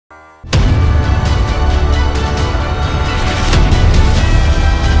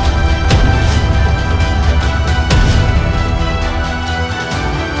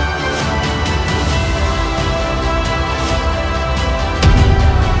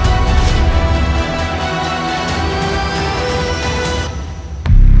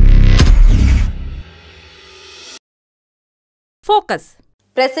Focus.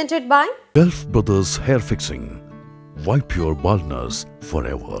 Presented by Gulf Brothers Hair Fixing. Wipe your baldness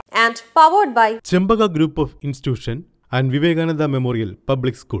forever. and powered by Chembaka Group of Institution and Vivekananda Memorial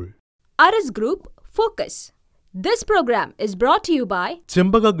Public School. Aris Group, Focus. This program is brought to you by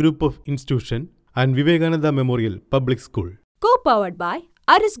Chembaka Group of Institution and Vivekananda Memorial Public School. co-powered by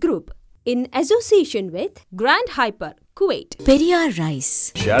Aris Group in association with Grand Hyper, Kuwait. Periyar Rice.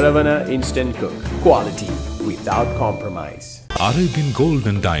 Sharavana Instant Cook. Quality without compromise. Arabian Gold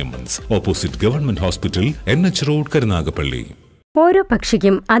and Diamonds, opposite Government Hospital, NH Road, Karunagapalli. ഓരോ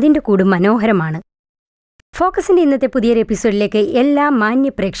പക്ഷിക്കും അതിൻ്റെ കൂട് മനോഹരമാണ്. ഫോക്കസിന്റെ ഇന്നത്തെ പുതിയൊരു എപ്പിസോഡിലേക്ക് എല്ലാ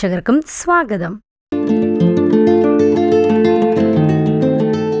മാന്യ പ്രേക്ഷകർക്കും സ്വാഗതം.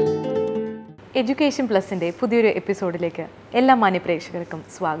 എഡ്യൂക്കേഷൻ പ്ലസിൻ്റെ പുതിയൊരു എപ്പിസോഡിലേക്ക് എല്ലാ മാന്യ പ്രേക്ഷകർക്കും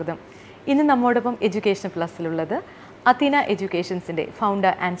സ്വാഗതം. ഇന്ന് നമ്മോടൊപ്പം education പ്ലസിലുള്ളത് അത്തീന എഡ്യൂക്കേഷൻസിൻ്റെ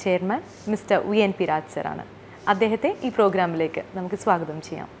founder and chairman mister VNP Raj സറാണ്. അദ്ദേഹത്തെ ഈ പ്രോഗ്രാമിലേക്ക് നമുക്ക് സ്വാഗതം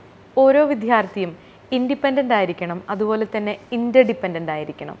ചെയ്യാം. ഓരോ വിദ്യാർത്ഥിയും ഇൻഡിപെൻഡൻ്റ് ആയിരിക്കണം, അതുപോലെ തന്നെ ഇൻ്റർഡിപെൻഡൻ്റ്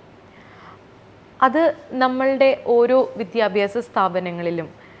ആയിരിക്കണം. അത് നമ്മളുടെ ഓരോ വിദ്യാഭ്യാസ സ്ഥാപനങ്ങളിലും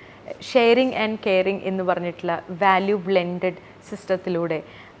ഷെയറിങ് ആൻഡ് കെയറിങ് എന്ന് പറഞ്ഞിട്ടുള്ള വാല്യൂ ബ്ലെൻഡഡ് സിസ്റ്റത്തിലൂടെ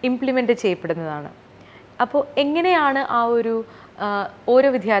ഇംപ്ലിമെൻ്റ് ചെയ്യപ്പെടുന്നതാണ്. അപ്പോൾ എങ്ങനെയാണ് ആ ഒരു ഓരോ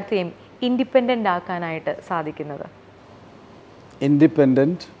വിദ്യാർത്ഥിയെയും ഇൻഡിപെൻഡൻ്റ് ആക്കാനായിട്ട് സാധിക്കുന്നത്?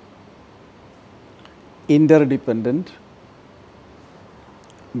 Independent, ഇൻ്റർഡിപെൻഡൻറ്റ്,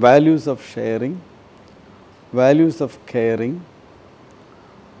 values of sharing, values of caring,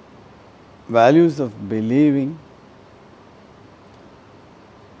 values of believing,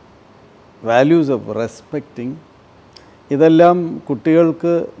 values of respecting, ഇതെല്ലാം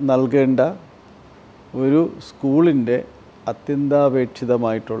കുട്ടികൾക്ക് നൽകേണ്ട ഒരു സ്കൂളിൻ്റെ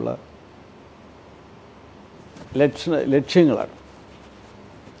അത്യന്താപേക്ഷിതമായിട്ടുള്ള ലക്ഷ്യങ്ങളാണ്.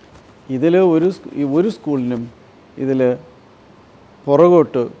 ഇതിൽ ഒരു സ്കൂളിനും ഇതിൽ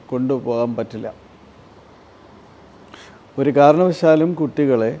പുറകോട്ട് കൊണ്ടുപോകാൻ പറ്റില്ല. ഒരു കാരണവശാലും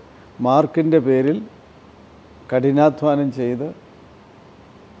കുട്ടികളെ മാർക്കിൻ്റെ പേരിൽ കഠിനാധ്വാനം ചെയ്ത്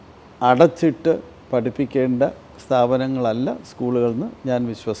അടച്ചിട്ട് പഠിപ്പിക്കേണ്ട സ്ഥാപനങ്ങളല്ല സ്കൂളുകളെന്ന് ഞാൻ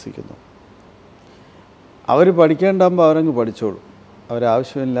വിശ്വസിക്കുന്നു. അവർ പഠിക്കേണ്ടാകുമ്പോൾ അവരങ്ങ് പഠിച്ചോളും.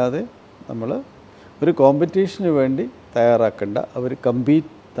 അവരാവശ്യമില്ലാതെ നമ്മൾ ഒരു കോമ്പറ്റീഷന് വേണ്ടി തയ്യാറാക്കേണ്ട. അവർ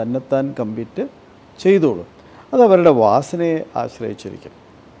തന്നെത്താൻ കമ്പീറ്റ് ചെയ്തോളും. അതവരുടെ വാസനയെ ആശ്രയിച്ചിരിക്കും.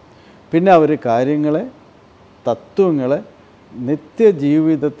 പിന്നെ അവർ കാര്യങ്ങളെ, തത്വങ്ങളെ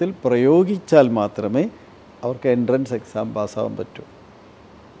നിത്യജീവിതത്തിൽ പ്രയോഗിച്ചാൽ മാത്രമേ അവർക്ക് എൻട്രൻസ് എക്സാം പാസ്സാവാൻ പറ്റൂ.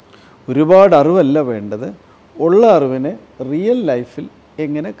 ഒരുപാട് അറിവല്ല വേണ്ടത്. ഉള്ള അറിവിനെ റിയൽ ലൈഫിൽ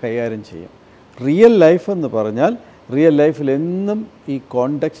എങ്ങനെ കൈകാര്യം ചെയ്യും. റിയൽ ലൈഫ് എന്ന് പറഞ്ഞാൽ റിയൽ ലൈഫിൽ എന്നും ഈ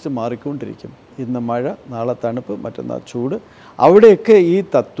കോണ്ടെക്സ്റ്റ് മാറിക്കൊണ്ടിരിക്കും. ഇന്ന് മഴ, നാളെ തണുപ്പ്, മറ്റന്നാൾ ചൂട്. അവിടെയൊക്കെ ഈ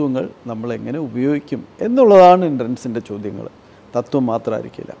തത്വങ്ങൾ നമ്മളെങ്ങനെ ഉപയോഗിക്കും എന്നുള്ളതാണ് എൻട്രൻസിൻ്റെ ചോദ്യങ്ങൾ. തത്വം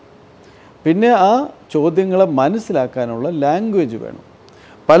മാത്രമായിരിക്കില്ല. പിന്നെ ആ ചോദ്യങ്ങളെ മനസ്സിലാക്കാനുള്ള ലാംഗ്വേജ് വേണം.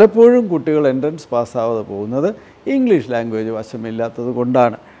 പലപ്പോഴും കുട്ടികൾ എൻട്രൻസ് പാസ്സാവാതെ പോകുന്നത് ഇംഗ്ലീഷ് ലാംഗ്വേജ് വശമില്ലാത്തത്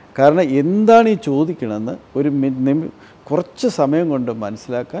കൊണ്ടാണ്. കാരണം എന്താണ് ഈ ചോദിക്കണമെന്ന് കുറച്ച് സമയം കൊണ്ട്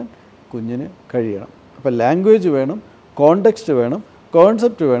മനസ്സിലാക്കാൻ കുഞ്ഞിന് കഴിയണം. അപ്പോൾ ലാംഗ്വേജ് വേണം, കോണ്ടെക്സ്റ്റ് വേണം,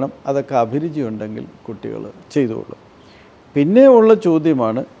 കോൺസെപ്റ്റ് വേണം. അതൊക്കെ അഭിരുചി ഉണ്ടെങ്കിൽ കുട്ടികൾ ചെയ്തുകൊള്ളും. പിന്നെ ഉള്ള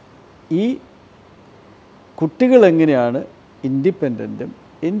ചോദ്യമാണ് ഈ കുട്ടികൾ എങ്ങനെയാണ് ഇൻഡിപെൻഡൻറ്റും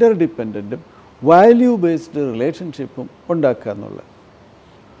ഇൻ്റർഡിപെൻഡൻറ്റും വാല്യൂ ബേസ്ഡ് റിലേഷൻഷിപ്പും ഉണ്ടാക്കുക എന്നുള്ളത്.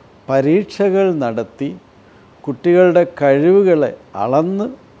 പരീക്ഷകൾ നടത്തി കുട്ടികളുടെ കഴിവുകളെ അളന്ന്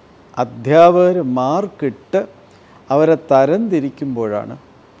അധ്യാപകർ മാർക്കിട്ട് അവരെ തരംതിരിക്കുമ്പോഴാണ്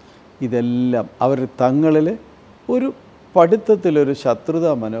ഇതെല്ലാം അവർ തങ്ങളിൽ ഒരു പഠിത്തത്തിലൊരു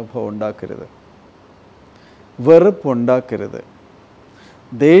ശത്രുതാ മനോഭാവം ഉണ്ടാക്കരുത്, വെറുപ്പുണ്ടാക്കരുത്,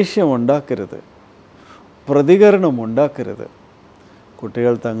 ദേഷ്യമുണ്ടാക്കരുത്, പ്രതികരണം ഉണ്ടാക്കരുത്.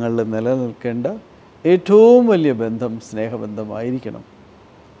 കുട്ടികൾ തങ്ങളിൽ നിലനിൽക്കേണ്ട ഏറ്റവും വലിയ ബന്ധം സ്നേഹബന്ധമായിരിക്കണം,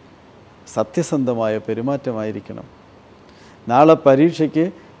 സത്യസന്ധമായ പെരുമാറ്റമായിരിക്കണം. നാളെ പരീക്ഷയ്ക്ക്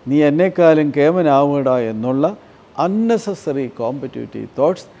നീ എന്നെക്കാളും കേമനാവുകടാ എന്നുള്ള unnecessary competitive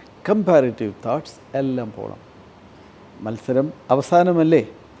thoughts, comparative thoughts എല്ലാം പോകണം. മത്സരം അവസാനമല്ലേ,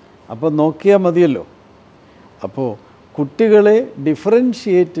 അപ്പോൾ നോക്കിയാൽ മതിയല്ലോ. അപ്പോൾ കുട്ടികളെ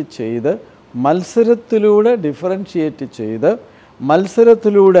ഡിഫറൻഷിയേറ്റ് ചെയ്ത് മത്സരത്തിലൂടെ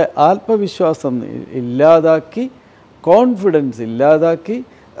ആത്മവിശ്വാസം ഇല്ലാതാക്കി, കോൺഫിഡൻസ് ഇല്ലാതാക്കി,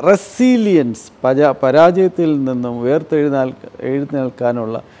 റെസീലിയൻസ് പരാജയത്തിൽ നിന്നും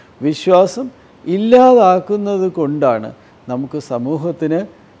എഴുന്നേൽക്കാനുള്ള വിശ്വാസം ഇല്ലാതാക്കുന്നത് കൊണ്ടാണ് നമുക്ക് സമൂഹത്തിന്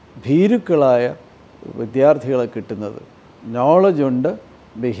ഭീരുക്കളായ വിദ്യാർത്ഥികളെ കിട്ടുന്നത്. നോളജുണ്ട്,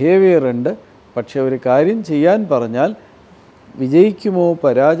 ബിഹേവിയറുണ്ട്, പക്ഷെ ഒരു കാര്യം ചെയ്യാൻ പറഞ്ഞാൽ വിജയിക്കുമോ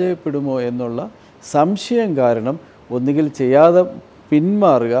പരാജയപ്പെടുമോ എന്നുള്ള സംശയം കാരണം ഒന്നുകിൽ ചെയ്യാതെ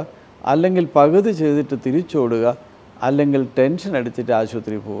പിന്മാറുക, അല്ലെങ്കിൽ പകുതി ചെയ്തിട്ട് തിരിച്ചോടുക, അല്ലെങ്കിൽ ടെൻഷൻ അടിച്ചിട്ട്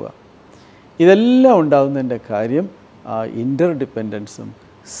ആശുപത്രിയിൽ പോവുക. ഇതെല്ലാം ഉണ്ടാകുന്നതിൻ്റെ കാര്യം ഇൻ്റർ ഡിപ്പെൻഡൻസും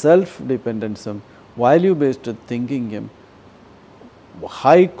self ഡിപ്പെൻഡൻസും value based തിങ്കിങ്ങും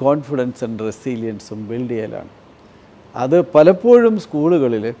high confidence and റെസീലിയൻസും build ചെയ്യലാണ്. അത് പലപ്പോഴും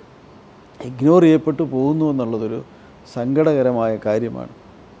സ്കൂളുകളിൽ ഇഗ്നോർ ചെയ്യപ്പെട്ടു പോകുന്നു എന്നുള്ളതൊരു സങ്കടകരമായ കാര്യമാണ്.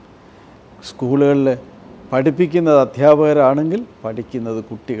 സ്കൂളുകളിൽ പഠിപ്പിക്കുന്നത് അധ്യാപകരാണെങ്കിൽ പഠിക്കുന്നത്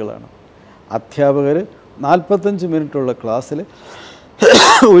കുട്ടികളാണ്. അധ്യാപകർ 45 മിനിറ്റുള്ള ക്ലാസ്സിൽ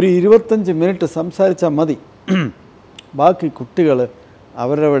ഒരു 25 മിനിറ്റ് സംസാരിച്ചാൽ മതി. ബാക്കി കുട്ടികൾ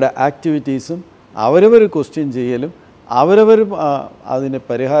അവരവരുടെ ആക്ടിവിറ്റീസും അവരവർ ക്വസ്റ്റ്യൻ ചെയ്യലും അവരവർ അതിന്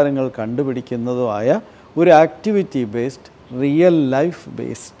പരിഹാരങ്ങൾ കണ്ടുപിടിക്കുന്നതുമായ ഒരു activity based, real life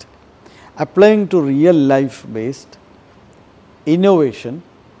based, applying to real life based innovation,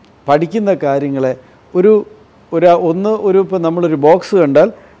 പഠിക്കുന്ന കാര്യങ്ങളെ ഇപ്പോൾ നമ്മളൊരു ബോക്സ് കണ്ടാൽ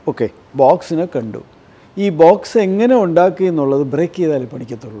ഓക്കെ ബോക്സിനെ കണ്ടു, ഈ ബോക്സ് എങ്ങനെ ഉണ്ടാക്കി എന്നുള്ളത് ബ്രേക്ക് ചെയ്താലേ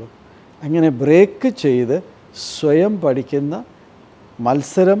പഠിക്കത്തുള്ളൂ. അങ്ങനെ ബ്രേക്ക് ചെയ്ത് സ്വയം പഠിക്കുന്ന,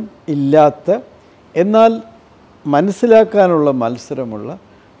 മത്സരം ഇല്ലാത്ത എന്നാൽ മനസ്സിലാക്കാനുള്ള മത്സരമുള്ള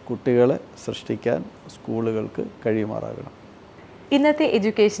കുട്ടികളെ സൃഷ്ടിക്കാൻ സ്കൂളുകൾക്ക് കഴിയുമാറാകണം. ഇന്നത്തെ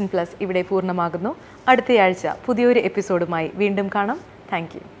എഡ്യൂക്കേഷൻ പ്ലസ് ഇവിടെ പൂർണ്ണമാകുന്നു. അടുത്തയാഴ്ച പുതിയൊരു എപ്പിസോഡുമായി വീണ്ടും കാണാം.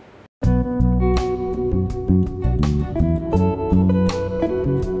 Thank you.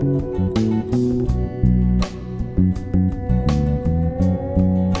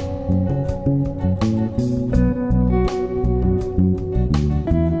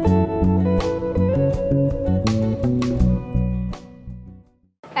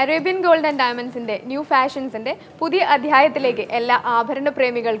 Arabian gold and ഡയമണ്ട്സിൻ്റെ new ഫാഷൻസിൻ്റെ പുതിയ അധ്യായത്തിലേക്ക് എല്ലാ ആഭരണ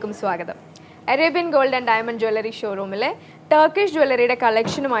പ്രേമികൾക്കും സ്വാഗതം. Arabian gold and diamond jewellery ഷോറൂമിലെ Turkish ജ്വല്ലറിയുടെ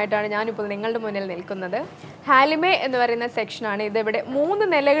കളക്ഷനുമായിട്ടാണ് ഞാനിപ്പോൾ നിങ്ങളുടെ മുന്നിൽ നിൽക്കുന്നത്. ഹാലിമേ എന്ന് പറയുന്ന സെക്ഷനാണ്. ഇതിവിടെ 3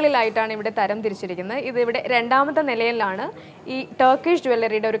 നിലകളിലായിട്ടാണ് ഇവിടെ തരം തിരിച്ചിരിക്കുന്നത്. ഇതിവിടെ 2ാമത്തെ നിലയിലാണ് ഈ ടർക്കിഷ്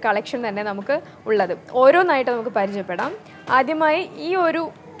ജ്വല്ലറിയുടെ ഒരു കളക്ഷൻ തന്നെ നമുക്ക് ഉള്ളത്. ഓരോന്നായിട്ട് നമുക്ക് പരിചയപ്പെടാം. ആദ്യമായി ഈ ഒരു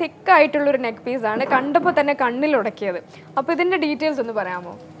തിക്കായിട്ടുള്ളൊരു നെക്ക് പീസാണ്, കണ്ടപ്പോൾ തന്നെ കണ്ണിലുടക്കിയത്. അപ്പോൾ ഇതിൻ്റെ ഡീറ്റെയിൽസ് ഒന്ന്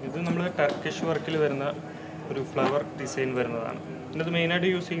പറയാമോ? ഇത് നമ്മൾ ടർക്കിഷ് വർക്കിൽ വരുന്ന ഒരു ഫ്ലവർ ഡിസൈൻ വരുന്നതാണ്. ഇത് മെയിനായിട്ട്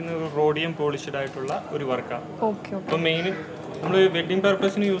യൂസ് ചെയ്യുന്നത് റോഡിയം പോളിഷ്ഡ് ആയിട്ടുള്ള ഒരു വർക്കാണ്. അപ്പോൾ മെയിൻ നമ്മൾ വെഡിങ്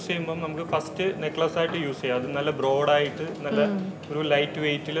പർപ്പസിന് യൂസ് ചെയ്യുമ്പോൾ നമുക്ക് ഫസ്റ്റ് നെക്ലസ് ആയിട്ട് യൂസ് ചെയ്യാം. അത് നല്ല ബ്രോഡായിട്ട് നല്ല ഒരു ലൈറ്റ്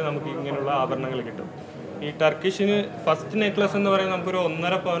വെയ്റ്റിൽ നമുക്ക് ഇങ്ങനെയുള്ള ആഭരണങ്ങൾ കിട്ടും. ഈ ടർക്കിഷിന് ഫസ്റ്റ് നെക്ലസ് എന്ന് പറയുന്നത് നമുക്കൊരു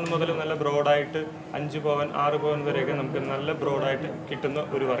 1.5 പവൻ മുതൽ നല്ല ബ്രോഡായിട്ട് 5 പവൻ 6 പവൻ വരെയൊക്കെ നമുക്ക് നല്ല ബ്രോഡായിട്ട് കിട്ടുന്ന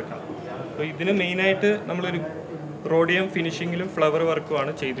ഒരു വർക്കാണ്. അപ്പോൾ ഇതിന് മെയിനായിട്ട് നമ്മളൊരു റോഡിയം ഫിനിഷിങ്ങിലും ഫ്ലവർ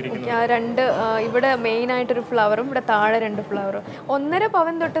വർക്കുമാണ് ചെയ്തിരിക്കുന്നത്. ഇവിടെ മെയിനായിട്ടൊരു ഫ്ലവറും ഇവിടെ താഴെ 2 ഫ്ലവറും. 1.5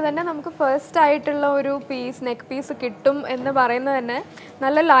 പവൻ തൊട്ട് തന്നെ നമുക്ക് ഫസ്റ്റ് ആയിട്ടുള്ള ഒരു നെക്ക് പീസ് കിട്ടും എന്ന് പറയുന്നത് തന്നെ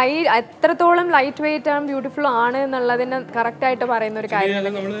നല്ല എത്രത്തോളം ലൈറ്റ് വെയിറ്റ് ആണ്, ബ്യൂട്ടിഫുൾ ആണ് എന്നുള്ളതിന് കറക്റ്റായിട്ട് പറയുന്ന ഒരു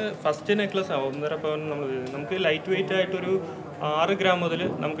കാര്യമാണ്. നമ്മൾ ഫസ്റ്റ് നെക്ലസ് 1.5 പവൻ നമുക്ക് ലൈറ്റ് വെയിറ്റ് ആയിട്ടൊരു 6 ഗ്രാം മുതൽ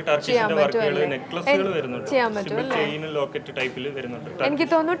നമുക്ക് ടർക്കിഷിന്റെ വർക്കുകൾ നെക്ലസുകൾ വരുന്നുണ്ട്. ചെയിൻ ലോക്കറ്റ് ടൈപ്പിൽ വരുന്നുണ്ട്. എനിക്ക്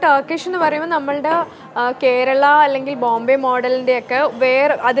തോന്നുന്നു ടർക്കിഷ് എന്ന് പറയുമ്പോൾ നമ്മളുടെ കേരള അല്ലെങ്കിൽ ബോംബെ മോഡലിന്റെ ഒക്കെ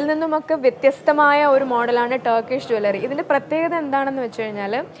വേറെ അതിൽ നിന്നുമൊക്കെ വ്യത്യസ്തമായ ഒരു മോഡലാണ് ടർക്കിഷ് ജ്വല്ലറി. ഇതിന്റെ പ്രത്യേകത എന്താണെന്ന് വെച്ച്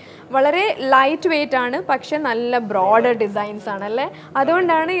കഴിഞ്ഞാൽ വളരെ ലൈറ്റ് വെയിറ്റ് ആണ്, പക്ഷെ നല്ല ബ്രോഡ് ഡിസൈൻസ് ആണ് അല്ലേ.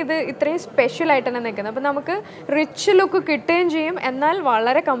 അതുകൊണ്ടാണ് ഇത് ഇത്രയും സ്പെഷ്യൽ ആയിട്ട് തന്നെ നിൽക്കുന്നത്. അപ്പോൾ നമുക്ക് റിച്ച് ലുക്ക് കിട്ടുകയും ചെയ്യും, എന്നാൽ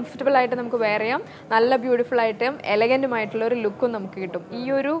വളരെ കംഫർട്ടബിൾ ആയിട്ട് നമുക്ക് വെയർ ചെയ്യാം. നല്ല ബ്യൂട്ടിഫുൾ ആയിട്ടും എലഗൻറ്റുമായിട്ടുള്ള ഒരു ലുക്കും നമുക്ക് കിട്ടും. ഈ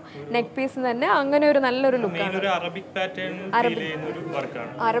ഒരു നെക്ക് പീസ് തന്നെ അങ്ങനെ ഒരു നല്ലൊരു ലുക്കാണ്.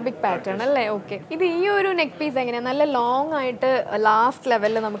 അറബിക് പാറ്റേൺ അല്ലേ. ഓക്കെ, ഇത് ഈ ഒരു നെക്ക് പീസ് എങ്ങനെയാണ് നല്ല ലോങ് ആയിട്ട് ലാസ്റ്റ്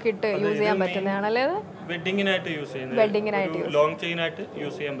ലെവലിൽ നമുക്ക് ഇട്ട് യൂസ് ചെയ്യാൻ പറ്റുന്നതാണല്ലേ. വെഡിങ്ങിനായിട്ട് യൂസ് ചെയ്യുന്നത്, ലോങ് ചെയിൻ ആയിട്ട്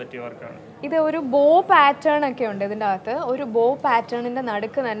യൂസ് ചെയ്യാൻ പറ്റിയ വർക്കാണ്. ഇത് ഒരു ബോ പാറ്റേൺ ഒക്കെ ഉണ്ട് ഇതിൻ്റെ അകത്ത്. ഒരു ബോ പാറ്റേണിൻ്റെ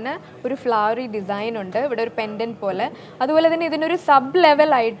നടുക്ക് തന്നെ ഒരു ഫ്ലവറി ഡിസൈൻ ഉണ്ട്, ഇവിടെ ഒരു പെൻഡൻറ്റ് പോലെ. അതുപോലെ തന്നെ ഇതിനൊരു സബ്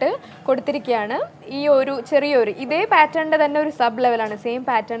ലെവലായിട്ട് കൊടുത്തിരിക്കുകയാണ്. ഈ ഒരു ചെറിയൊരു ഇതേ പാറ്റേണിൻ്റെ തന്നെ ഒരു സബ് ലെവലാണ്, സെയിം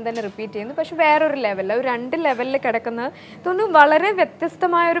പാറ്റേൺ തന്നെ റിപ്പീറ്റ് ചെയ്യുന്നത്, പക്ഷെ വേറൊരു ലെവലിൽ, ഒരു 2 ലെവലിൽ കിടക്കുന്നത്. ഇതൊന്നും വളരെ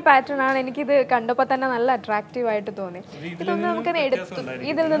വ്യത്യസ്തമായ ഒരു പാറ്റേൺ ആണ്. എനിക്കിത് കണ്ടപ്പോൾ തന്നെ നല്ല അട്രാക്റ്റീവ് ആയിട്ട് തോന്നി. ഇതൊന്നും നമുക്ക്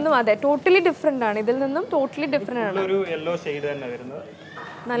ഇതിൽ നിന്നും അതെ ടോട്ടലി ഡിഫറെൻ്റ് ആണ്. ഇതിൽ നിന്നും ടോട്ടലി ഡിഫറെൻ്റ് ആണ്. ഒരു യെല്ലോ ഷെയ്ഡ് തന്നെ വരുന്നത്.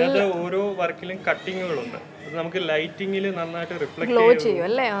 ഓരോ വർക്കിലും കട്ടിങ്ങുകളുണ്ട്. നമുക്ക് ലൈറ്റിംഗിൽ നന്നായിട്ട് റിഫ്ലക്ട് ചെയ്യും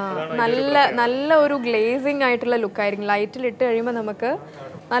അല്ലേ. നല്ല ഒരു ഗ്ലേസിംഗ് ആയിട്ടുള്ള ലുക്കായിരിക്കും. ലൈറ്റിൽ ഇട്ട് കഴിയുമ്പോൾ നമുക്ക്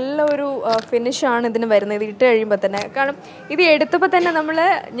നല്ല ഒരു ഫിനിഷാണ് ഇതിന് വരുന്നത്. ഇത് ഇട്ട് കഴിയുമ്പോൾ തന്നെ, കാരണം ഇത് എടുത്തപ്പോൾ തന്നെ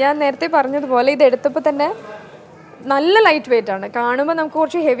ഞാൻ നേരത്തെ പറഞ്ഞതുപോലെ ഇത് എടുത്തപ്പോൾ തന്നെ നല്ല ലൈറ്റ് വെയിറ്റ് ആണ്. കാണുമ്പോൾ നമുക്ക്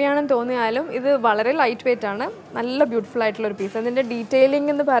കുറച്ച് ഹെവി ആണെന്ന് തോന്നിയാലും ഇത് വളരെ ലൈറ്റ് വെയിറ്റ് ആണ്. നല്ല ബ്യൂട്ടിഫുൾ ആയിട്ടുള്ളൊരു പീസ്. അതിൻ്റെ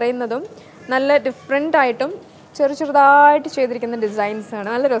ഡീറ്റെയിലിംഗ് എന്ന് പറയുന്നതും നല്ല ഡിഫറെൻ്റ് ആയിട്ടും ചെറുതായിട്ട് ചെയ്തിരിക്കുന്ന ഡിസൈൻസ് ആണ്.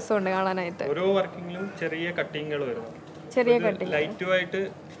 നല്ല രസമുണ്ട് കാണാനായിട്ട്. ഓരോ വർക്കിങ്ങിലും ചെറിയ കട്ടിങ്ങുകൾ വരുന്നു. ചെറിയ കട്ടിങ് ലൈറ്റുമായിട്ട്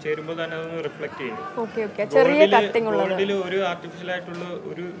ചേരുമ്പോൾ തന്നെ അതൊന്ന് റിഫ്ലക്ട് ചെയ്യും. ഓക്കെ ഓക്കെ, ചെറിയ കട്ടിംഗ് ഉള്ളത്. ഗോൾഡിൽ ഒരു ആർട്ടിഫിഷ്യൽ ആയിട്ടുള്ള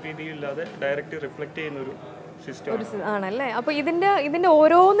ഒരു രീതിയില്ലാതെ ഡയറക്റ്റ് റിഫ്ലക്ട് ചെയ്യുന്ന ഒരു സിസ്റ്റം ആണല്ലേ. അപ്പോൾ ഇതിന്റെ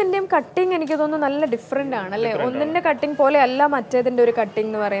ഓരോന്നിന്റെയും കട്ടിങ് എനിക്ക് തോന്നുന്നു നല്ല ഡിഫറെന്റ് ആണ് അല്ലേ. ഒന്നിന്റെ കട്ടിങ് പോലെ അല്ല മറ്റേതിന്റെ ഒരു കട്ടിങ്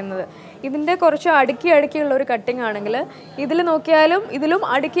എന്ന് പറയുന്നത്. ഇതിന്റെ കുറച്ച് അടുക്കിയുള്ള ഒരു കട്ടിങ് ആണെങ്കിൽ ഇതിൽ നോക്കിയാലും ഇതിലും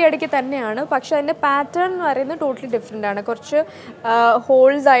അടുക്കി തന്നെയാണ്. പക്ഷെ അതിന്റെ പാറ്റേൺ എന്ന് പറയുന്നത് ടോട്ടലി ഡിഫറെന്റ് ആണ്. കുറച്ച്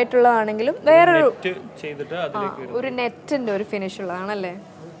ഹോൾസ് ആയിട്ടുള്ളതാണെങ്കിലും വേറൊരു ഒരു നെറ്റിന്റെ ഒരു ഫിനിഷ് ഉള്ളതാണല്ലേ.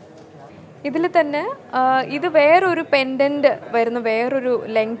 ഇതിൽ തന്നെ ഇത് വേറൊരു പെൻഡന്റ് വരുന്ന വേറൊരു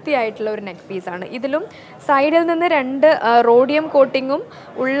ലെങ്തി ആയിട്ടുള്ള ഒരു നെക്ക് പീസാണ്. ഇതിലും സൈഡിൽ നിന്ന് 2 റോഡിയം കോട്ടിങ്ങും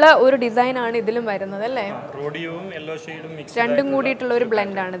ഉള്ള ഒരു ഡിസൈനാണ് ഇതിലും വരുന്നത് അല്ലേ. രണ്ടും കൂടിയിട്ടുള്ള ഒരു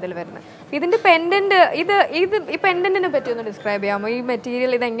ബ്ലെൻഡാണ് ഇതിൽ വരുന്നത്. ഇതിന്റെ പെൻഡന്റ് ഈ പെൻഡന്റിനെ പറ്റി ഒന്ന് ഡിസ്ക്രൈബ് ചെയ്യാമോ? ഈ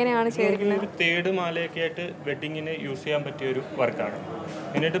മെറ്റീരിയൽ ഇത് എങ്ങനെയാണ് ചെയ്തിരിക്കുന്നത്? തേർഡ് മാലയൊക്കെ ആയിട്ട് വെഡിങ്ങിന് യൂസ് ചെയ്യാൻ പറ്റിയ ഒരു വർക്കാണ്.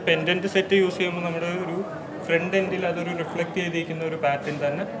 എന്നിട്ട് പെൻഡന്റ് സെറ്റ് യൂസ് ചെയ്യുമ്പോൾ നമ്മുടെ ഒരു ഫ്രണ്ട് എൻഡിൽ അതൊരു റിഫ്ലക്ട് ചെയ്തിരിക്കുന്ന ഒരു പാറ്റേൺ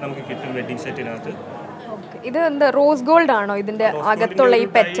തന്നെ നമുക്ക് കിട്ടും വെഡിങ് സെറ്റിനകത്ത്. ഇത് എന്താ റോസ് ഗോൾഡ് ആണോ ഇതിന്റെ അകത്തുള്ള ഈ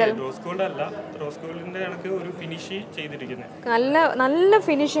പെറ്റൽ? റോസ് ഗോൾഡ് അല്ല, റോസ് ഗോൾഡിന്റെ കണക്ക് ഒരു ഫിനിഷ് ചെയ്തിരിക്കുന്നത്. നല്ല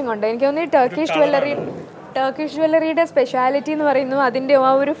ഫിനിഷിംഗ് ഉണ്ട്. എനിക്ക് തോന്നുന്നു ടർക്കിഷ് ജ്വല്ലറിയുടെ സ്പെഷ്യാലിറ്റി എന്ന് പറയുന്നത് അതിൻ്റെ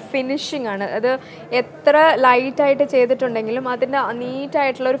ആ ഒരു ഫിനിഷിംഗ് ആണ്. അത് എത്ര ലൈറ്റായിട്ട് ചെയ്തിട്ടുണ്ടെങ്കിലും അതിൻ്റെ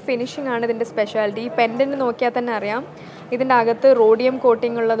നീറ്റായിട്ടുള്ള ഒരു ഫിനിഷിംഗ് ആണ് ഇതിൻ്റെ സ്പെഷ്യാലിറ്റി. ഈ പെൻഡൻറ്റ് നോക്കിയാൽ തന്നെ അറിയാം ഇതിൻ്റെ അകത്ത് റോഡിയം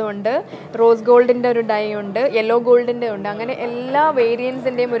കോട്ടിംഗ് ഉള്ളതുകൊണ്ട് റോസ് ഗോൾഡിൻ്റെ ഒരു ഡൈ ഉണ്ട്, യെല്ലോ ഗോൾഡിൻ്റെ ഉണ്ട്. അങ്ങനെ എല്ലാ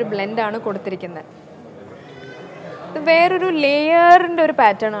വേരിയൻസിൻ്റെയും ഒരു ബ്ലെൻഡാണ് കൊടുത്തിരിക്കുന്നത്. ഇത് വേറൊരു ലെയറിൻ്റെ ഒരു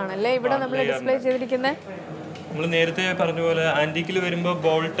പാറ്റേൺ ആണല്ലേ ഇവിടെ നമ്മൾ ഡിസ്പ്ലേ ചെയ്തിരിക്കുന്നത്. നമ്മൾ നേരത്തെ പറഞ്ഞ പോലെ ആൻറ്റിക്കിൽ വരുമ്പോൾ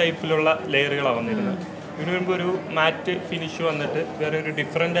ബോൾ ടൈപ്പിലുള്ള ലെയറുകളാണ് വന്നിരുന്നത്. ഇതിന് വരുമ്പോൾ ഒരു മാറ്റ് ഫിനിഷ് വന്നിട്ട് വേറെ ഒരു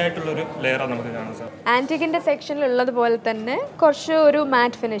ഡിഫറെൻ്റ് ആയിട്ടുള്ളൊരു ലെയറാണ് നമുക്ക് കാണാൻ സാധിക്കും. ആൻറ്റിക്കിൻ്റെ സെക്ഷനിൽ ഉള്ളതുപോലെ തന്നെ കുറച്ച് ഒരു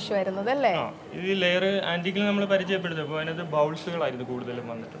മാറ്റ് ഫിനിഷ് വരുന്നത് അല്ലേ. ഈ ലെയർ ആൻറ്റിക്കിൽ നമ്മൾ പരിചയപ്പെടുത്തപ്പോൾ അതിനകത്ത് ബൗൾസുകളായിരുന്നു കൂടുതലും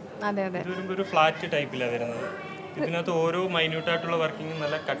വന്നിട്ട്. അതെ അതെ, ഇത് വരുമ്പോൾ ഒരു ഫ്ലാറ്റ് ടൈപ്പിലാണ് വരുന്നത്. ഇതിനകത്ത് ഓരോ മൈന്യൂട്ടായിട്ടുള്ള വർക്കിങ്ങും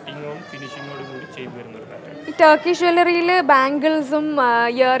നല്ല കട്ടിങ്ങും ഫിനിഷിങ്ങോടും കൂടി ചെയ്തു വരുന്ന ഒരു പാറ്റേൺ. ഈ ടർക്കിഷ് ജ്വല്ലറിയിൽ ബാംഗിൾസും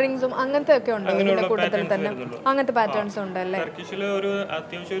ഇയറിംഗ്സും അങ്ങനത്തെ ഒക്കെ ഉണ്ട് കൂട്ടത്തിൽ തന്നെ. അങ്ങനത്തെ പാറ്റേൺസ് ഉണ്ടല്ലേ. ടർക്കിഷിൽ ഒരു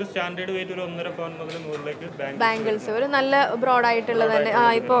അത്യാവശ്യം ഒരു സ്റ്റാൻഡേർഡ് വെയിറ്റ് ഒരു 1.5 പൗണ്ട് മുതൽ മുകളിലേക്ക് ബാംഗിൾസ് ഒരു നല്ല ബ്രോഡ് ആയിട്ടുള്ളത് തന്നെ.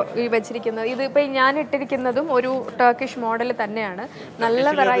 ഇപ്പോൾ ഈ വെച്ചിരിക്കുന്നത് ഇത് ഇപ്പോൾ ഞാൻ ഇട്ടിരിക്കുന്നതും ഒരു ടർക്കിഷ് മോഡൽ തന്നെയാണ്. നല്ല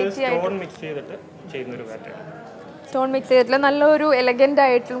വെറൈറ്റി ആയിട്ട് മിക്സ് ചെയ്തിട്ട് ചെയ്യുന്ന ഒരു പാറ്റേൺ. സ്റ്റോൺ മിക്സ് ചെയ്തിട്ടുള്ള നല്ലൊരു എലഗന്റ്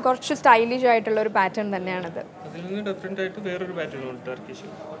ആയിട്ടും കുറച്ച് സ്റ്റൈലിഷ് ആയിട്ടുള്ള ഒരു പാറ്റേൺ തന്നെയാണത്. അതിൽ നിന്ന് ഡിഫറെന്റ് ആയിട്ട് വേറൊരു പാറ്റേൺ ഉണ്ട് ടർക്കിഷ്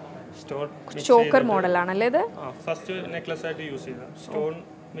സ്റ്റോൺ ചോക്കർ മോഡലാണല്ലേ ഇത്. ഫസ്റ്റ് നെക്ലസ് ആയിട്ട് യൂസ് ചെയ്ത സ്റ്റോൺ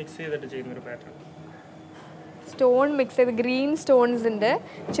മിക്സ് ചെയ്തിട്ട് ചെയ്യുന്ന ഒരു പാറ്റേൺ. സ്റ്റോൺ മിക്സ് ചെയ്ത് ഗ്രീൻ സ്റ്റോൺസിന്റെ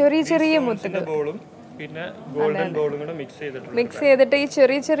ചെറിയ മുത്തുകൾ ബോളും പിന്നെ ഗോൾഡൻ ബോളും കൂടെ മിക്സ് ചെയ്തിട്ട് ഈ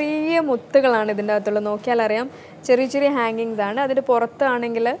ചെറിയ മുത്തുകളാണ് ഇതിൻ്റെ അകത്തുള്ളത്. നോക്കിയാൽ അറിയാം ചെറിയ ഹാങ്ങിങ്സ് ആണ്. അതിൻ്റെ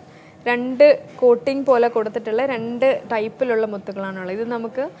പുറത്താണെങ്കിൽ 2 കോട്ടിംഗ് പോലെ കൊടുത്തിട്ടുള്ള 2 ടൈപ്പിലുള്ള മുത്തുകളാണുള്ളത്. ഇത്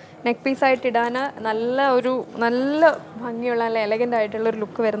നമുക്ക് നെക്ക് പീസായിട്ട് ഇടാൻ നല്ല ഭംഗിയുള്ള നല്ല എലഗൻ്റ് ആയിട്ടുള്ള ഒരു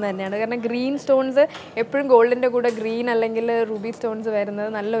ലുക്ക് വരുന്നത് തന്നെയാണ്. കാരണം ഗ്രീൻ സ്റ്റോൺസ് എപ്പോഴും ഗോൾഡിൻ്റെ കൂടെ ഗ്രീൻ അല്ലെങ്കിൽ റൂബി സ്റ്റോൺസ്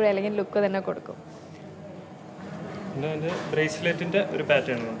വരുന്നത് നല്ലൊരു എലഗൻ്റ് ലുക്ക് തന്നെ കൊടുക്കും. പിന്നെ ബ്രേസ്ലെറ്റിൻ്റെ ഒരു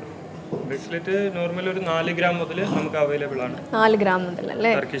പാറ്റേൺ ഉണ്ട്. ബ്രേസ്ലെറ്റ് നോർമൽ ഒരു 4 ഗ്രാം മുതൽ നമുക്ക് അവൈലബിൾ ആണ്. 4 ഗ്രാം മുതൽ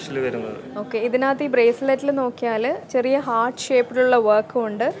അല്ലേ ടർക്കിഷിൽ വരുന്നത്. ഓക്കെ, ഇതിനകത്ത് ഈ ബ്രേസ്ലെറ്റിൽ നോക്കിയാൽ ചെറിയ ഹാർട്ട് ഷേപ്പിലുള്ള വർക്കും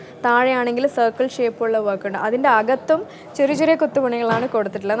ഉണ്ട്, താഴെയാണെങ്കിൽ സർക്കിൾ ഷേപ്പുള്ള വർക്ക് ഉണ്ട്. അതിൻ്റെ അകത്തും ചെറിയ കൊത്തുപണികളാണ്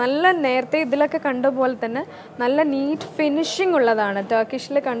കൊടുത്തിട്ടുള്ളത്. നല്ല നേരത്തെ ഇതിലൊക്കെ കണ്ട പോലെ തന്നെ നല്ല നീറ്റ് ഫിനിഷിംഗ് ഉള്ളതാണ്.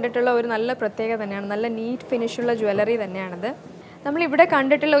 ടർക്കിഷിൽ കണ്ടിട്ടുള്ള ഒരു നല്ല പ്രത്യേകത തന്നെയാണ്. നല്ല നീറ്റ് ഫിനിഷുള്ള ജ്വല്ലറി തന്നെയാണിത്. നമ്മളിവിടെ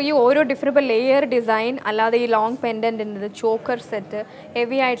കണ്ടിട്ടുള്ള ഈ ഓരോ ഡിഫറെൻറ്റ് ലെയർ ഡിസൈൻ അല്ലാതെ ഈ ലോങ് പെൻഡൻറ്റിൻ്റെ ചോക്കർ സെറ്റ്,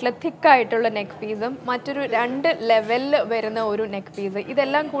 ഹെവി ആയിട്ടുള്ള തിക്കായിട്ടുള്ള നെക്ക് പീസും മറ്റൊരു 2 ലെവലിൽ വരുന്ന ഒരു നെക്ക് പീസ്,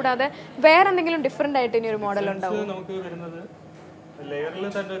 ഇതെല്ലാം കൂടാതെ വേറെ എന്തെങ്കിലും ഡിഫറെൻ്റ് ആയിട്ട് ഇനി ഒരു മോഡൽ ഉണ്ടാവും? നമുക്ക് വരുന്നത് ലെയറിൽ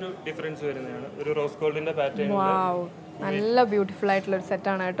തന്നെ ഒരു ഡിഫറൻസ് വരുന്നതാണ്. ഒരു റോസ് ഗോൾഡിന്റെ പാറ്റേൺ. വാവ്, നല്ല ബ്യൂട്ടിഫുൾ ആയിട്ടുള്ള ഒരു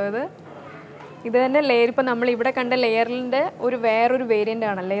സെറ്റാണ് കേട്ടോ ഇത്. ഇത് തന്നെ ലെയർ ഇപ്പം നമ്മൾ ഇവിടെ കണ്ട ലെയറിന്റെ ഒരു വേറൊരു വേരിയന്റ്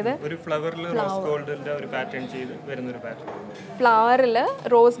ആണല്ലേ ഇത്. ഒരു ഫ്ലവറിൽ റോസ് ഗോൾഡിന്റെ ഒരു പാറ്റേൺ ചെയ്ത് വരുന്ന ഒരു പാറ്റേൺ. ഫ്ലവറിൽ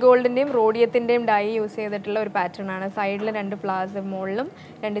റോസ് ഗോൾഡിന്റെയും റോഡിയത്തിന്റെയും ഡൈ യൂസ് ചെയ്തിട്ടുള്ള ഒരു പാറ്റേൺ ആണ്. സൈഡിൽ 2 ഫ്ലവേഴ്സ്, മുകളിലും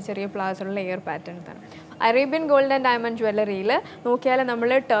 2 ചെറിയ ഫ്ലവേഴ്സ് ഉള്ള ലെയർ പാറ്റേൺ ആണ്. അറേബ്യൻ ഗോൾഡ് ആൻഡ് ഡയമണ്ട് ജ്വല്ലറിയിൽ നോക്കിയാൽ നമ്മൾ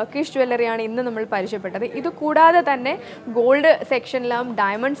ടർക്കിഷ് ജ്വല്ലറിയാണ് ഇന്ന് നമ്മൾ പരിചയപ്പെട്ടത്. ഇത് കൂടാതെ തന്നെ ഗോൾഡ് സെക്ഷനിലായും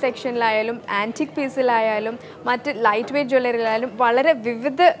ഡയമണ്ട് സെക്ഷനിലായാലും ആൻറ്റിക് പീസിലായാലും മറ്റ് ലൈറ്റ് വെയ്റ്റ് ജ്വല്ലറിയിലായാലും വളരെ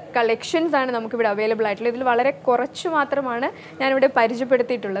വിവിധ കളക്ഷൻസ് ആണ് നമുക്കിവിടെ അവൈലബിൾ ആയിട്ടുള്ളത്. ഇതിൽ വളരെ കുറച്ച് മാത്രമാണ് ഞാനിവിടെ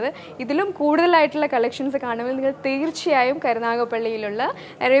പരിചയപ്പെടുത്തിയിട്ടുള്ളത്. ഇതിലും കൂടുതലായിട്ടുള്ള കളക്ഷൻസ് കാണുമ്പോൾ നിങ്ങൾ തീർച്ചയായും കരുനാഗപ്പള്ളിയിലുള്ള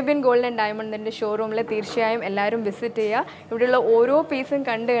അറേബ്യൻ ഗോൾഡ് ആൻഡ് ഡയമണ്ടിൻ്റെ ഷോറൂമിൽ തീർച്ചയായും എല്ലാവരും വിസിറ്റ് ചെയ്യുക. ഇവിടെയുള്ള ഓരോ പീസും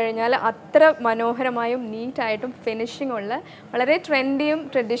കണ്ടു കഴിഞ്ഞാൽ അത്ര മനോഹരമായും നീറ്റായിട്ടും ഫിനിഷിംഗ് ഉള്ള വളരെ ട്രെൻഡിയും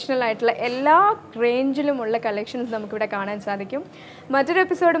ട്രഡീഷണൽ ആയിട്ടുള്ള എല്ലാ റേഞ്ചിലുമുള്ള കളക്ഷൻസ് നമുക്കിവിടെ കാണാൻ സാധിക്കും. മറ്റൊരു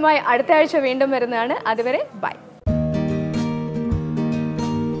എപ്പിസോഡുമായി അടുത്ത ആഴ്ച വീണ്ടും വരുന്നതാണ്. അതുവരെ ബൈ.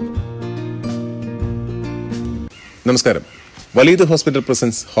 നമസ്കാരം. വലീദ് ഹോസ്പിറ്റൽ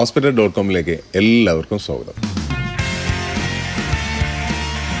പ്രസൻസ് hospital.com-ലേക്ക് എല്ലാവർക്കും സ്വാഗതം.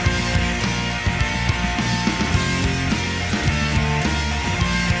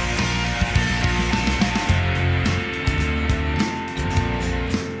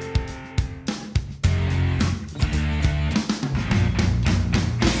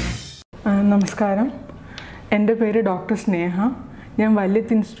 നമസ്കാരം, എൻ്റെ പേര് ഡോക്ടർ സ്നേഹ. ഞാൻ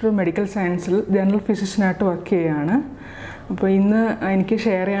വല്യത്ത് ഇൻസ്റ്റിറ്റ്യൂട്ട് ഓഫ് മെഡിക്കൽ സയൻസിൽ ജനറൽ ഫിസിഷ്യനായിട്ട് വർക്ക് ചെയ്യുകയാണ്. അപ്പോൾ ഇന്ന് എനിക്ക്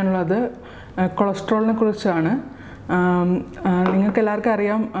ഷെയർ ചെയ്യാനുള്ളത് കൊളസ്ട്രോളിനെ കുറിച്ചാണ്. നിങ്ങൾക്ക് എല്ലാവർക്കും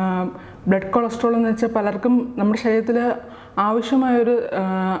അറിയാം, ബ്ലഡ് കൊളസ്ട്രോൾ എന്ന് വെച്ചാൽ പലർക്കും നമ്മുടെ ശരീരത്തിൽ ആവശ്യമായൊരു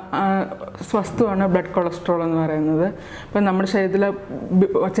വസ്തുവാണ് ബ്ലഡ് കൊളസ്ട്രോൾ എന്ന് പറയുന്നത്. ഇപ്പം നമ്മുടെ ശരീരത്തിലെ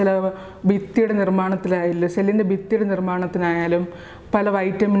ചില ഭിത്തിയുടെ നിർമ്മാണത്തിലായാലും സെല്ലിൻ്റെ ഭിത്തിയുടെ നിർമ്മാണത്തിനായാലും പല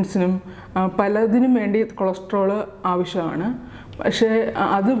വൈറ്റമിൻസിനും പലതിനും വേണ്ടി കൊളസ്ട്രോൾ ആവശ്യമാണ്. പക്ഷേ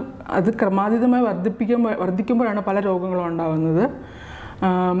അത് ക്രമാതീതമായി വർദ്ധിക്കുമ്പോഴാണ് പല രോഗങ്ങളും ഉണ്ടാകുന്നത്.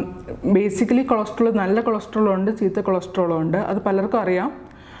 ബേസിക്കലി കൊളസ്ട്രോൾ നല്ല കൊളസ്ട്രോളും ഉണ്ട്, ചീത്ത കൊളസ്ട്രോളും ഉണ്ട്. അത് പലർക്കും അറിയാം.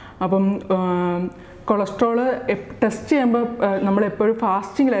 അപ്പം കൊളസ്ട്രോള് ടെസ്റ്റ് ചെയ്യുമ്പോൾ നമ്മളെപ്പോഴും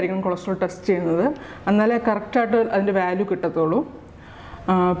ഫാസ്റ്റിങ്ങിലായിരിക്കണം കൊളസ്ട്രോൾ ടെസ്റ്റ് ചെയ്യുന്നത്. എന്നാലേ കറക്റ്റായിട്ട് അതിൻ്റെ വാല്യൂ കിട്ടത്തുള്ളൂ.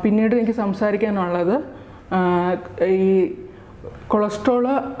 പിന്നീട് എനിക്ക് സംസാരിക്കാനുള്ളത്, ഈ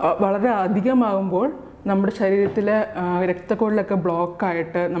കൊളസ്ട്രോള് വളരെ അധികമാകുമ്പോൾ നമ്മുടെ ശരീരത്തിലെ രക്തക്കുഴലൊക്കെ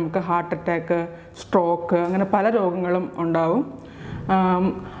ബ്ലോക്കായിട്ട് നമുക്ക് ഹാർട്ട് അറ്റാക്ക്, സ്ട്രോക്ക്, അങ്ങനെ പല രോഗങ്ങളും ഉണ്ടാവും.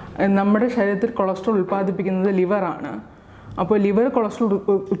 നമ്മുടെ ശരീരത്തിൽ കൊളസ്ട്രോൾ ഉൽപ്പാദിപ്പിക്കുന്നത് ലിവറാണ്. അപ്പോൾ ലിവർ കൊളസ്ട്രോൾ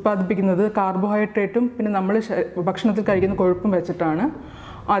ഉൽപ്പാദിപ്പിക്കുന്നത് കാർബോഹൈഡ്രേറ്റും പിന്നെ നമ്മൾ ഭക്ഷണത്തിൽ കഴിക്കുന്ന കൊഴുപ്പും വെച്ചിട്ടാണ്.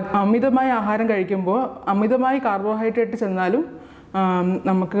 അമിതമായ ആഹാരം കഴിക്കുമ്പോൾ അമിതമായി കാർബോഹൈഡ്രേറ്റ് ചെന്നാലും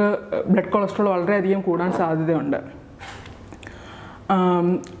നമുക്ക് ബ്ലഡ് കൊളസ്ട്രോൾ വളരെയധികം കൂടാൻ സാധ്യതയുണ്ട്.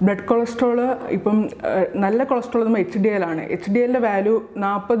 ബ്ലഡ് കൊളസ്ട്രോള് ഇപ്പം നല്ല കൊളസ്ട്രോൾ നമ്മൾ HDL ആണ്. HDLൻ്റെ വാല്യൂ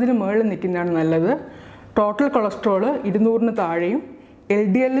 40 മുകളിൽ നിൽക്കുന്നതാണ് നല്ലത്. ടോട്ടൽ കൊളസ്ട്രോള് 200 താഴെയും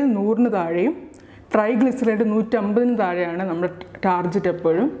LDL 100 താഴെയും ട്രൈഗ്ലിസറൈഡ് 150 താഴെയാണ് നമ്മുടെ ടാർഗറ്റ്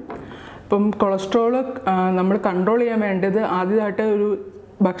എപ്പോഴും. ഇപ്പം കൊളസ്ട്രോള് നമ്മൾ കൺട്രോൾ ചെയ്യാൻ വേണ്ടത് ആദ്യമായിട്ട് ഒരു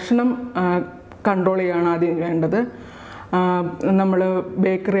ഭക്ഷണം കൺട്രോൾ ചെയ്യുകയാണ് ആദ്യം വേണ്ടത്. നമ്മൾ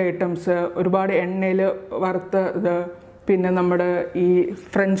ബേക്കറി ഐറ്റംസ്, ഒരുപാട് എണ്ണയിൽ വറുത്തത്, പിന്നെ നമ്മുടെ ഈ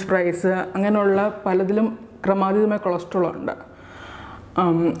ഫ്രഞ്ച് ഫ്രൈസ്, അങ്ങനെയുള്ള പലതിലും ക്രമാതീതമായ കൊളസ്ട്രോൾ ഉണ്ട്.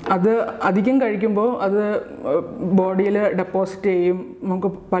 അത് അധികം കഴിക്കുമ്പോൾ അത് ബോഡിയിൽ ഡെപ്പോസിറ്റ് ചെയ്യും, നമുക്ക്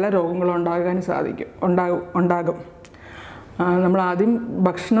പല രോഗങ്ങളും ഉണ്ടാകും. നമ്മൾ ആദ്യം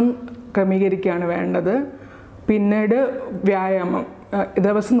ഭക്ഷണം ക്രമീകരിക്കുകയാണ് വേണ്ടത്. പിന്നീട് വ്യായാമം,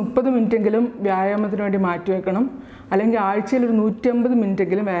 ദിവസം 30 മിനിറ്റെങ്കിലും വ്യായാമത്തിന് വേണ്ടി മാറ്റിവെക്കണം. അല്ലെങ്കിൽ ആഴ്ചയിൽ ഒരു 150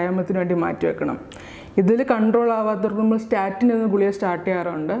 മിനിറ്റെങ്കിലും വ്യായാമത്തിന് വേണ്ടി മാറ്റിവെക്കണം. ഇതിൽ കൺട്രോൾ ആവാത്തവർക്ക് നമ്മൾ സ്റ്റാറ്റിൻ എന്ന ഗുളിക സ്റ്റാർട്ട്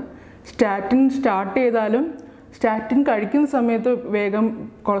ചെയ്യാറുണ്ട്. സ്റ്റാറ്റിൻ സ്റ്റാർട്ട് ചെയ്താലും സ്റ്റാറ്റിൻ കഴിക്കുന്ന സമയത്ത് വേഗം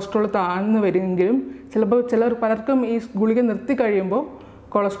കൊളസ്ട്രോൾ താഴ്ന്നു വരുമെങ്കിലും പലർക്കും ഈ ഗുളിക നിർത്തി കഴിയുമ്പോൾ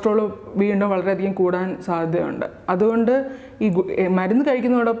കൊളസ്ട്രോൾ വീണ്ടും വളരെയധികം കൂടാൻ സാധ്യതയുണ്ട്. അതുകൊണ്ട് ഈ മരുന്ന്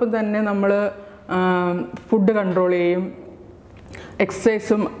കഴിക്കുന്നതോടൊപ്പം തന്നെ നമ്മൾ ഫുഡ് കൺട്രോൾ ചെയ്യും,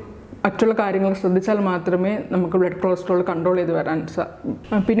 എക്സസൈസും മറ്റുള്ള കാര്യങ്ങൾ ശ്രദ്ധിച്ചാൽ മാത്രമേ നമുക്ക് ബ്ലഡ് കൊളസ്ട്രോൾ കൺട്രോൾ ചെയ്ത് വരാൻ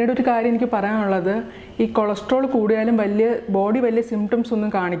പിന്നീട് ഒരു കാര്യം എനിക്ക് പറയാനുള്ളത്, ഈ കൊളസ്ട്രോൾ കൂടിയാലും ബോഡി വലിയ സിംറ്റംസ് ഒന്നും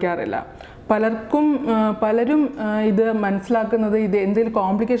കാണിക്കാറില്ല. പലരും ഇത് മനസ്സിലാക്കുന്നത് ഇത് എന്തെങ്കിലും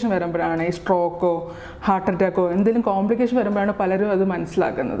കോംപ്ലിക്കേഷൻ വരുമ്പോഴാണ്, ഈ സ്ട്രോക്കോ ഹാർട്ട് അറ്റാക്കോ എന്തെങ്കിലും കോംപ്ലിക്കേഷൻ വരുമ്പോഴാണ് പലരും അത്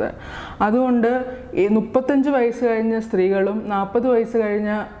മനസ്സിലാക്കുന്നത്. അതുകൊണ്ട് ഈ 35 വയസ്സ് കഴിഞ്ഞ സ്ത്രീകളും 35 വയസ്സ്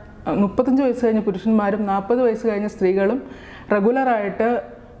കഴിഞ്ഞ പുരുഷന്മാരും 40 വയസ്സ് കഴിഞ്ഞ സ്ത്രീകളും റെഗുലറായിട്ട്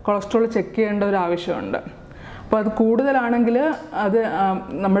കൊളസ്ട്രോൾ ചെക്ക് ചെയ്യേണ്ട ഒരു ആവശ്യമുണ്ട്. അപ്പോൾ അത് കൂടുതലാണെങ്കിൽ അത്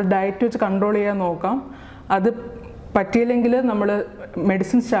നമ്മൾ ഡയറ്റ് വെച്ച് കൺട്രോൾ ചെയ്യാൻ നോക്കാം. അത് പറ്റിയില്ലെങ്കിൽ നമ്മൾ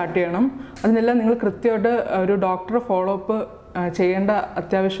മെഡിസിൻ സ്റ്റാർട്ട് ചെയ്യണം. അതിനെല്ലാം നിങ്ങൾ കൃത്യമായിട്ട് ഒരു ഡോക്ടറെ ഫോളോ അപ്പ് ചെയ്യേണ്ട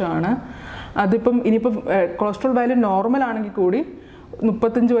അത്യാവശ്യമാണ്. ഇനിയിപ്പം കൊളസ്ട്രോൾ വാല്യൂ നോർമൽ ആണെങ്കിൽ കൂടി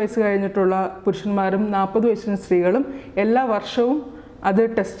 35 വയസ്സ് കഴിഞ്ഞിട്ടുള്ള പുരുഷന്മാരും 40 വയസ്സിന് സ്ത്രീകളും എല്ലാ വർഷവും അത്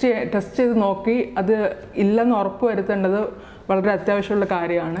ടെസ്റ്റ് ചെയ്ത് നോക്കി അത് ഇല്ലെന്ന് ഉറപ്പ് വരുത്തേണ്ടത് വളരെ അത്യാവശ്യമുള്ള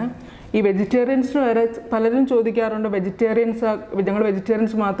കാര്യമാണ്. ഈ വെജിറ്റേറിയൻസിന് വരെ പലരും ചോദിക്കാറുണ്ട്, ഞങ്ങൾ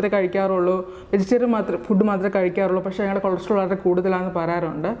വെജിറ്റേറിയൻസ് മാത്രമേ കഴിക്കാറുള്ളൂ, ഫുഡ് മാത്രമേ കഴിക്കാറുള്ളൂ, പക്ഷേ ഞങ്ങളുടെ കൊളസ്ട്രോൾ വളരെ കൂടുതലാണെന്ന്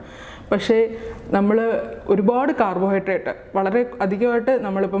പറയാറുണ്ട്. പക്ഷേ നമ്മൾ ഒരുപാട് കാർബോഹൈഡ്രേറ്റ് വളരെ അധികമായിട്ട്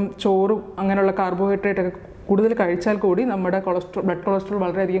നമ്മളിപ്പം ചോറും അങ്ങനെയുള്ള കാർബോഹൈഡ്രേറ്റ് ഒക്കെ കൂടുതൽ കഴിച്ചാൽ കൂടി നമ്മുടെ ബ്ലഡ് കൊളസ്ട്രോൾ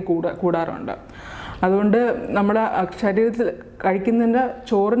വളരെയധികം കൂടാറുണ്ട്. അതുകൊണ്ട് നമ്മുടെ ശരീരത്തിൽ കഴിക്കുന്നതിൻ്റെ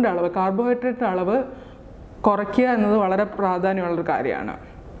ചോറിൻ്റെ അളവ്, കാർബോഹൈഡ്രേറ്റിൻ്റെ അളവ് കുറയ്ക്കുക എന്നത് വളരെ പ്രാധാന്യമുള്ളൊരു കാര്യമാണ്.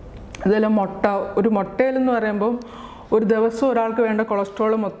 അതുപോലെ ഒരു മുട്ടയിലെന്ന് പറയുമ്പം ഒരു ദിവസം ഒരാൾക്ക് വേണ്ട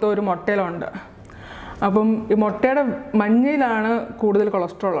കൊളസ്ട്രോൾ മൊത്തം ഒരു മുട്ടയിലുണ്ട്. അപ്പം ഈ മുട്ടയുടെ മഞ്ഞയിലാണ് കൂടുതൽ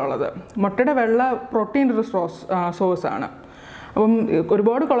കൊളസ്ട്രോൾ ഉള്ളത്. മുട്ടയുടെ വെള്ള പ്രോട്ടീൻ്റെ ഒരു സോഴ്സാണ്. അപ്പം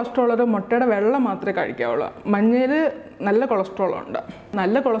ഒരുപാട് കൊളസ്ട്രോൾ ഉള്ളത് മുട്ടയുടെ വെള്ള മാത്രമേ കഴിക്കാവുള്ളൂ. മഞ്ഞയിൽ നല്ല കൊളസ്ട്രോൾ ഉണ്ട്,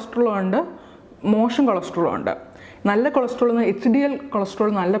 നല്ല കൊളസ്ട്രോളും ഉണ്ട്, മോശം കൊളസ്ട്രോളും ഉണ്ട്. നല്ല കൊളസ്ട്രോൾ എന്ന് HDL കൊളസ്ട്രോൾ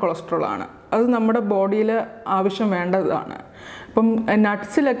നല്ല കൊളസ്ട്രോളാണ്. അത് നമ്മുടെ ബോഡിയിൽ ആവശ്യം വേണ്ടതാണ്. ഇപ്പം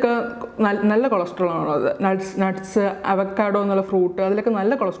നട്ട്സിലൊക്കെ നല്ല കൊളസ്ട്രോളാണുള്ളത്. നട്ട്സ് അവക്കാഡോ എന്നുള്ള ഫ്രൂട്ട് അതിലൊക്കെ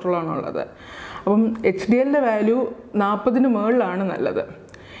നല്ല കൊളസ്ട്രോളാണുള്ളത്. അപ്പം HDLൻ്റെ വാല്യൂ 40 മുകളിലാണ് നല്ലത്.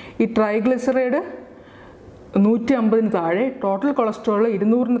 ഈ ട്രൈഗ്ലിസറൈഡ് 150 താഴെ, ടോട്ടൽ കൊളസ്ട്രോൾ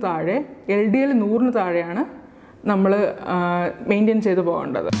 200 താഴെ, LDL 100 താഴെയാണ് നമ്മൾ മെയിൻറ്റെയിൻ ചെയ്ത്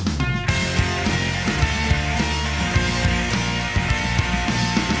പോകേണ്ടത്.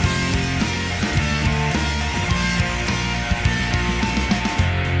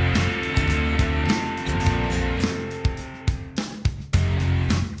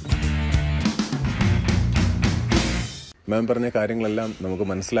 മാം പറഞ്ഞ കാര്യങ്ങളെല്ലാം നമുക്ക്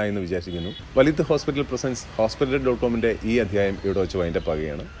മനസ്സിലായെന്ന് വിചാരിക്കുന്നു. വലിത് ഹോസ്പിറ്റൽ പ്രസൻസ് hospital.com ഈ അധ്യായം ഇവിടെ വെച്ച് വൈൻഡപ്പ്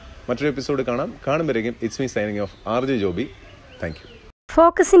ആകുകയാണ്. മറ്റൊരു episode കാണുമ്പോഴേക്കും it's me signing off RJ Joby. Thank you.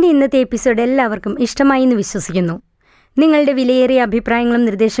 ഫോക്കസിൻ്റെ ഇന്നത്തെ എപ്പിസോഡ് എല്ലാവർക്കും ഇഷ്ടമായി എന്ന് വിശ്വസിക്കുന്നു. നിങ്ങളുടെ വിലയേറിയ അഭിപ്രായങ്ങളും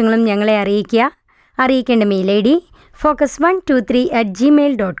നിർദ്ദേശങ്ങളും ഞങ്ങളെ അറിയിക്കേണ്ട മെയിൽ ID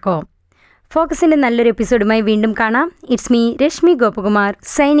focus123@gmail.com. ഫോക്കസിൻ്റെ നല്ലൊരു എപ്പിസോഡുമായി വീണ്ടും കാണാം. It's me Rashmi Gopakumar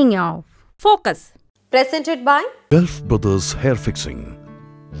signing off. Focus presented by Gulf Brothers Hair Fixing.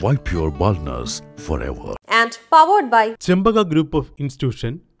 Wipe your baldness forever. and powered by Chembaka Group of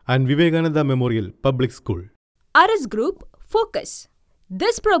Institution and Vivekananda Memorial Public School. Aris Group, Focus.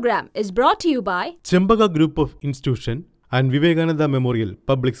 This program is brought to you by Chembaka Group of Institution and Vivekananda Memorial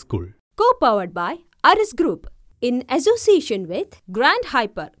Public School. co-powered by Aris Group in association with Grand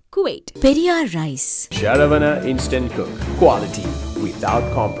Hyper, Kuwait. Periyar Rice. Sharavana Instant Cook. Quality without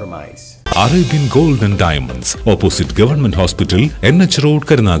compromise. Arabian Gold and Diamonds, opposite Government Hospital, NH Road,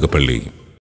 Karunagapalli.